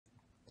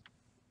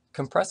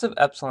Compressive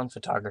Epsilon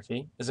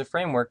Photography is a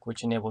framework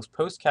which enables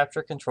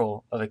post-capture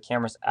control of a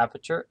camera's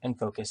aperture and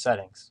focus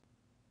settings.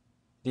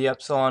 The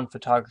Epsilon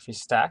photography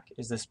stack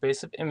is the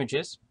space of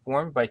images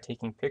formed by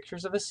taking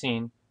pictures of a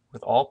scene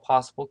with all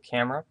possible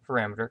camera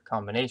parameter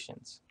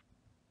combinations.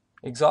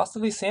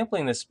 Exhaustively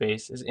sampling this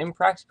space is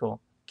impractical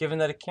given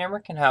that a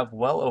camera can have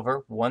well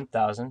over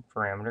 1,000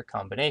 parameter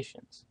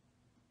combinations.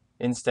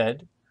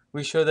 Instead,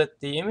 we show that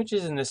the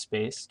images in this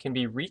space can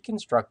be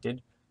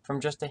reconstructed from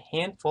just a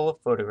handful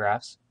of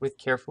photographs with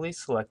carefully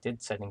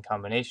selected setting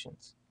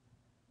combinations.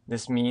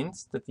 This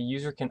means that the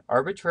user can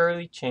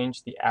arbitrarily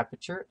change the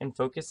aperture and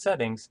focus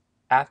settings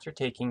after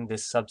taking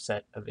this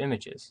subset of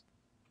images.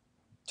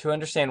 To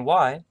understand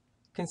why,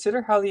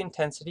 consider how the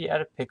intensity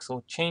at a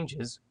pixel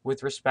changes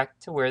with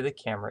respect to where the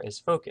camera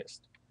is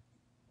focused.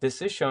 This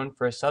is shown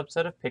for a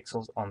subset of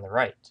pixels on the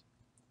right.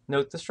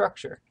 Note the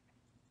structure.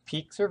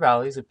 Peaks or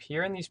valleys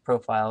appear in these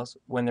profiles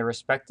when their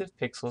respective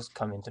pixels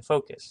come into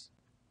focus.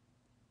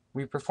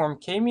 We perform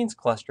k-means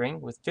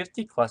clustering with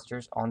 50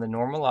 clusters on the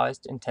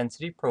normalized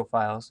intensity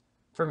profiles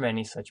for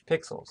many such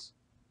pixels.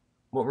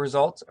 What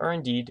results are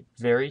indeed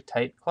very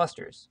tight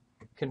clusters,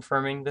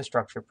 confirming the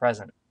structure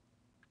present.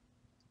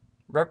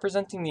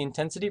 Representing the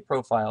intensity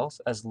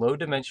profiles as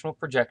low-dimensional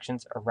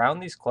projections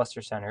around these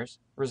cluster centers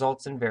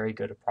results in very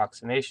good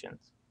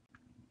approximations.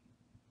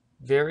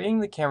 Varying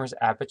the camera's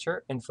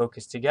aperture and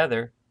focus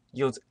together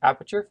yields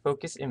aperture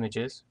focus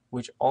images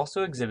which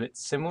also exhibit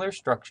similar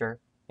structure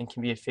and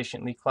can be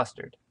efficiently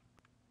clustered.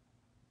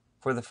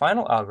 For the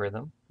final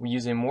algorithm, we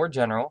use a more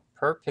general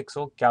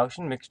per-pixel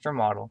Gaussian Mixture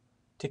Model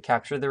to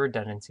capture the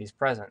redundancies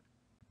present.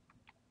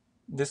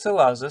 This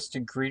allows us to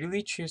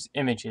greedily choose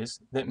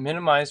images that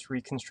minimize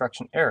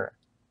reconstruction error,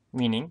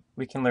 meaning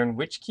we can learn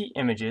which key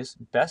images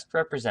best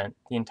represent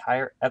the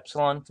entire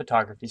Epsilon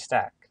photography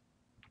stack.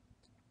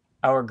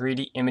 Our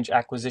greedy image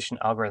acquisition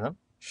algorithm,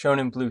 shown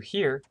in blue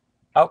here,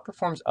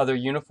 outperforms other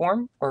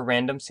uniform or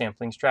random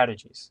sampling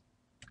strategies.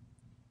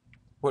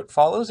 What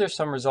follows are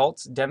some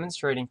results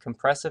demonstrating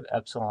compressive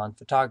epsilon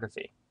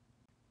photography.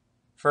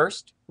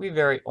 First, we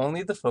vary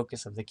only the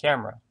focus of the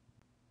camera.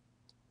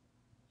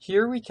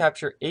 Here we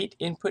capture 8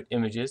 input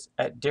images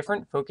at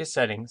different focus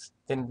settings,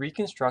 then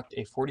reconstruct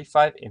a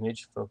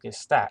 45-image focus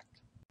stack.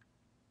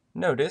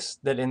 Notice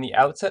that in the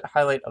outset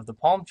highlight of the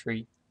palm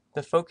tree,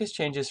 the focus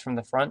changes from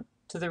the front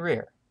to the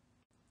rear.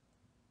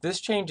 This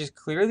change is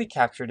clearly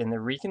captured in the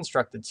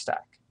reconstructed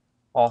stack.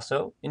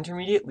 Also,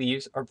 intermediate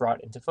leaves are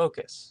brought into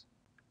focus.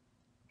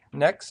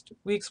 Next,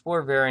 we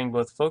explore varying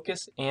both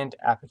focus and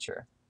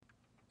aperture.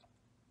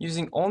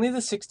 Using only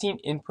the 16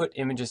 input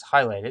images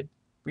highlighted,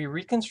 we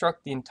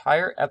reconstruct the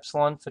entire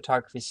Epsilon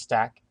photography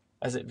stack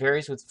as it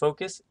varies with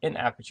focus and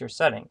aperture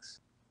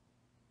settings.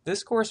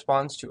 This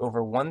corresponds to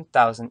over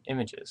 1,000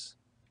 images.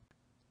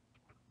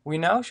 We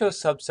now show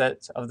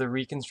subsets of the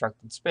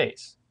reconstructed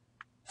space.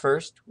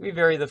 First, we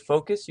vary the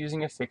focus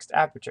using a fixed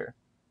aperture.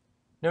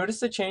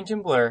 Notice the change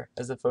in blur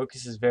as the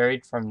focus is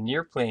varied from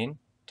near plane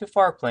to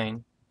far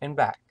plane and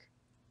back.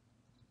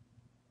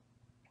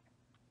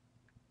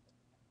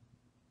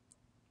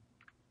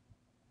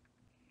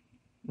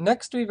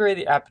 Next, we vary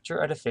the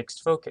aperture at a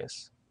fixed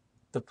focus.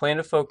 The plane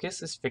of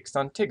focus is fixed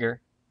on Tigger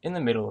in the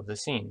middle of the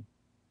scene.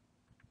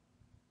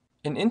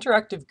 An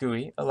interactive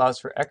GUI allows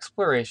for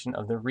exploration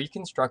of the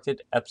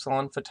reconstructed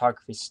Epsilon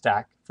photography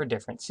stack for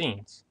different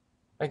scenes.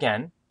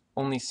 Again,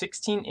 only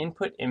 16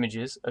 input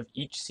images of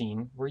each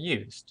scene were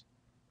used.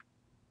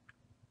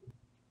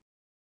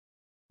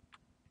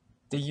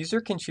 The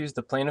user can choose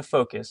the plane of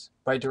focus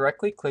by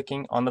directly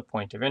clicking on the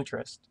point of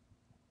interest.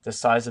 The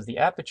size of the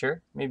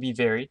aperture may be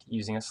varied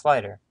using a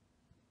slider.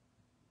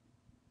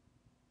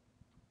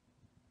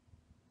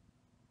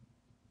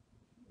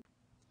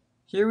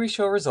 Here we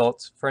show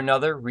results for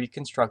another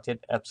reconstructed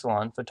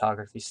Epsilon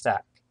photography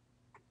stack.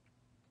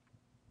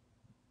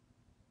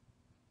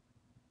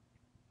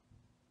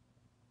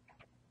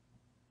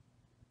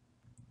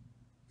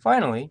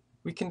 Finally,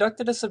 we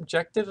conducted a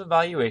subjective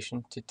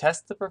evaluation to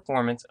test the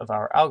performance of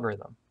our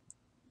algorithm.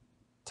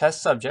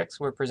 Test subjects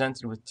were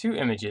presented with 2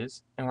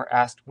 images and were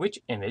asked which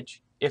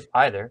image, if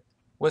either,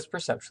 was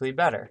perceptually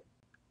better.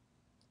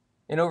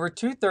 In over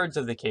 2/3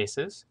 of the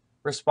cases,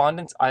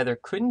 respondents either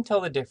couldn't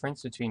tell the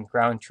difference between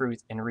ground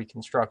truth and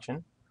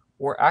reconstruction,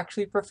 or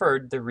actually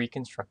preferred the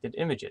reconstructed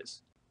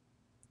images.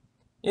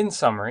 In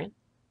summary,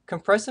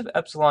 compressive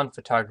epsilon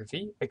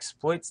photography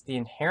exploits the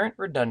inherent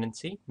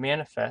redundancy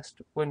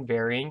manifest when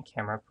varying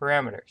camera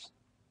parameters.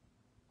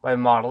 By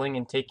modeling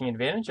and taking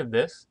advantage of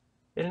this,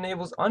 it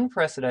enables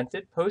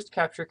unprecedented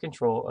post-capture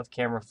control of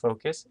camera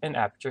focus and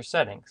aperture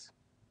settings.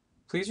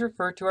 Please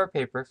refer to our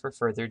paper for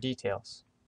further details.